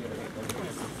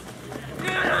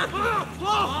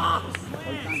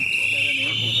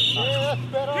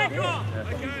 Kick off.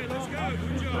 Okay, let's go.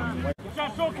 Good job.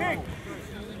 Short kick!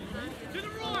 To the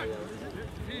right.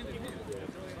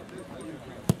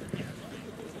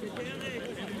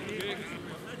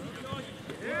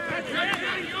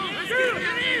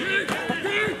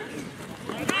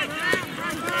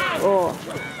 Oh!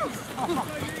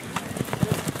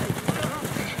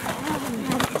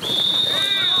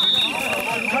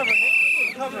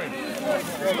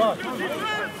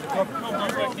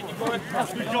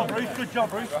 Good job,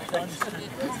 Bruce.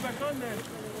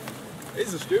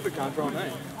 He's a stupid cunt from me.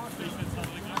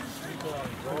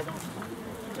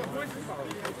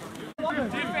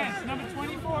 Defense, number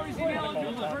 24 is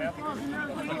ineligible.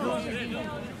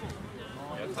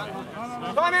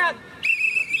 Time out!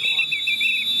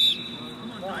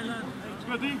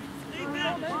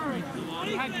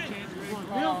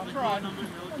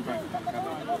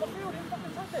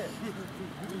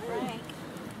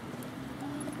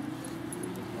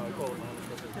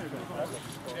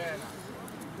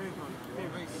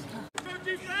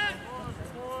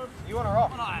 You on or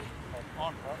off? On.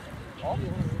 Off?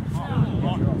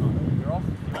 You're off?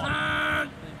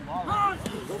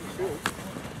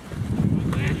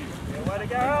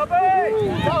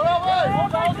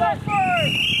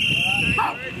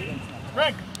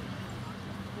 Greg!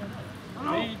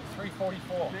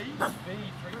 B344.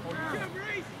 B344.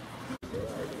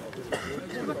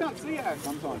 I can't see Ash.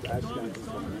 Sometimes Ash goes to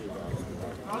something.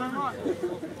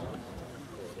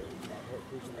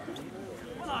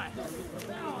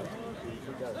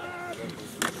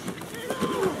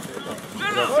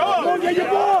 Come on, get your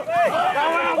ball!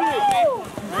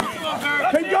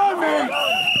 Keep going, man!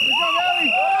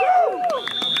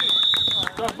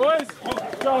 Go, boys!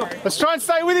 Go! Let's try and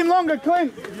stay with him longer,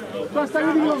 Clint. Try and stay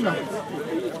with him longer.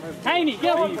 Haney,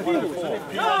 go on. Go!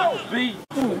 B.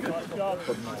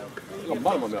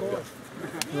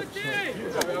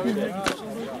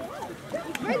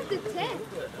 Where's the tent?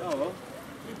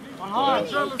 On,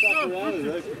 show, let's go!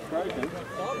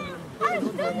 I'm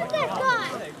filming that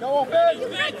guy! Go on, Ben! You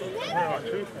making him?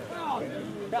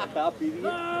 Shut up, idiot.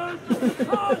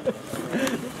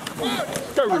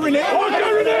 Go, Renee! Go,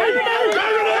 Renee! Go,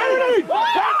 Renee!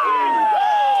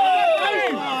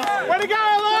 Way to go,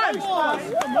 Alex!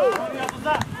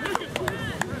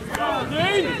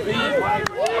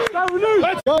 Go, Renee!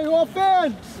 Let's go,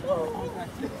 offense!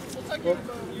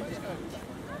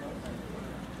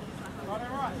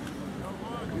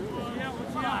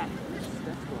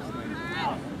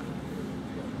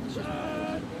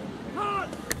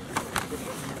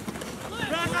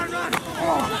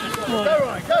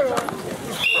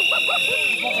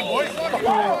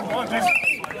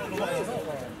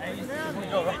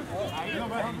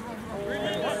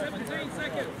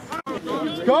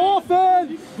 Go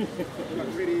offense!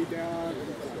 Ready down.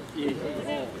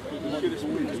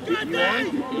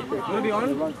 Will be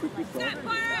on? Run quickly.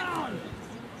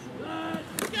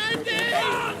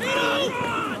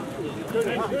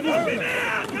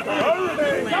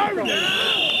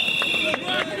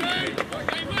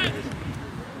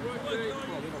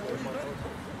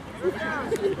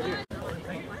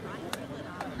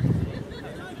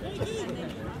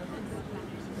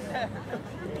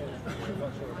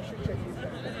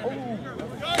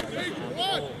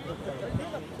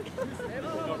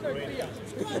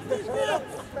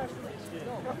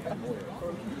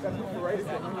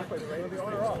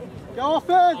 Go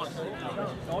offense!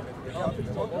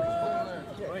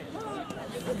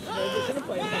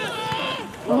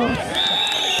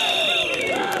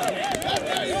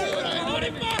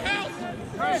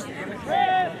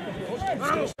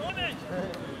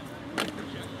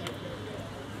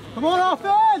 Come on,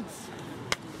 offense!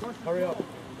 Hurry up.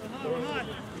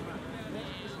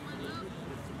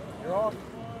 You're off.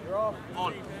 You're off.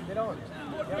 On. Get on.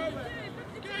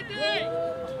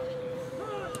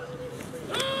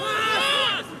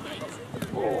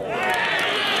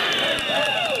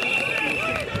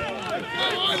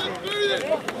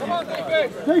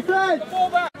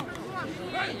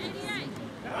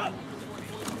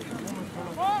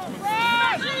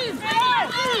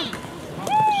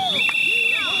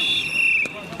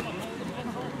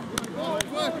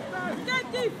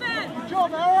 Defense! Good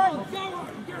job, Aaron!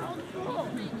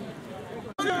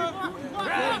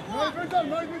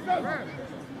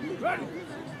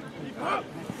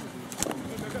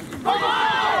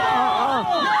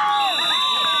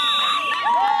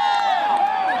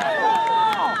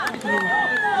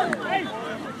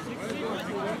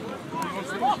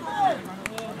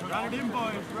 Run it in,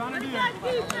 boys. Run it in.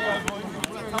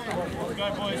 Go,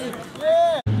 boys.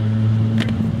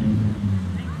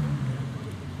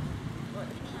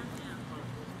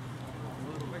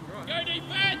 Go,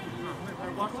 defense!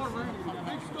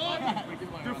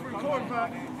 Different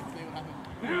quarterback.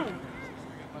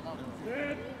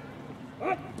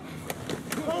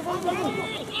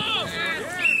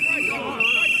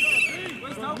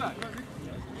 Where's tailback?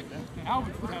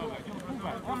 Alvin's the tailback. You're the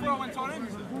fullback. I thought I went tight end.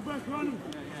 Fullback running.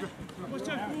 What's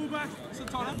that fullback? It's a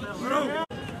tight end.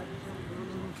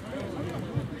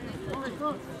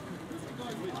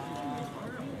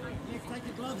 Take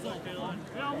your gloves off.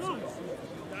 Yeah, I will.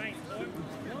 Thanks, boy.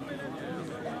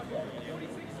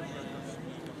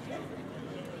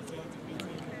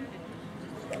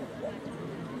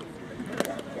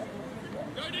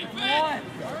 Go defense!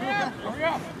 Hurry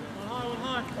up! On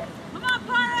high. Come on,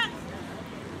 Pirates!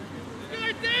 Go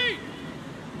deep!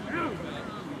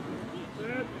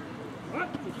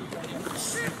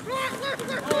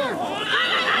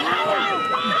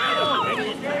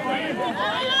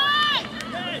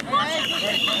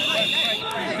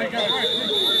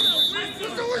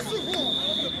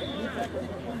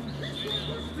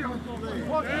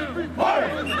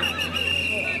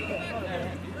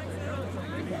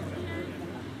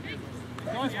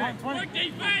 Nice, 20.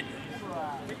 Defense!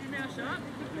 Keep your mouth shut.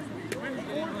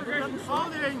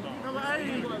 Holding. Number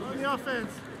 80 on the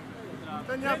offense.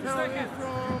 Then your penalty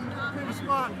from Peter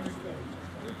Smart.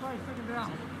 We play second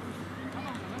down.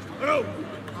 Go!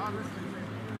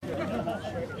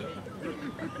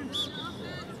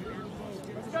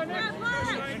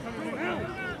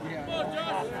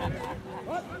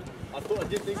 I thought I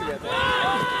did think about that.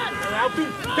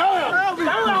 Albie!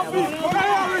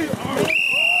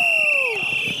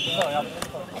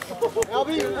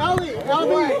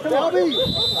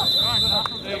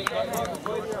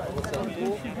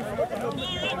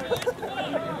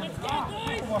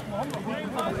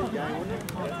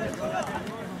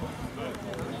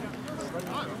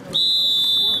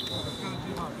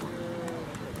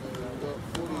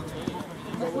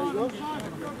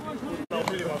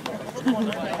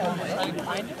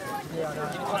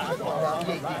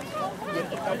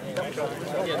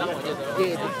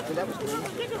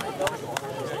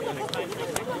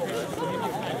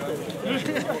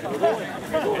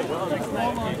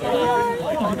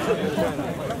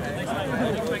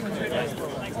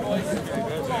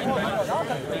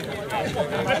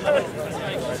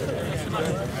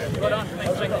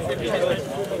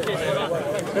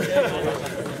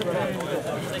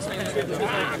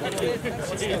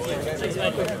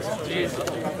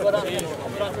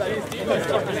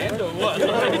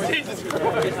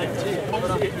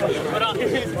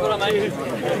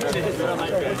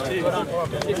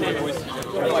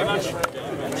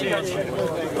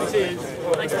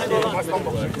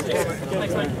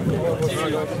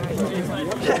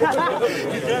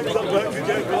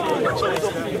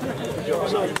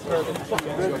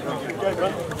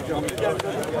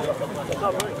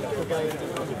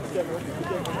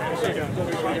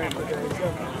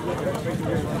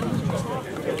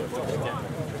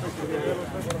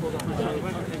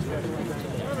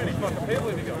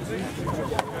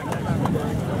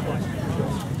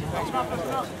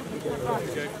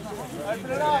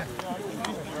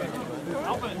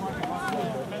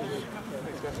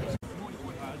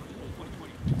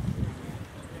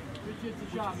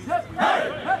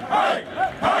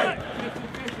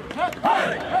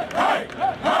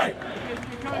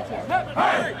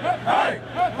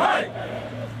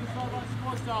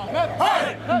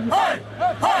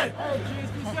 Hey!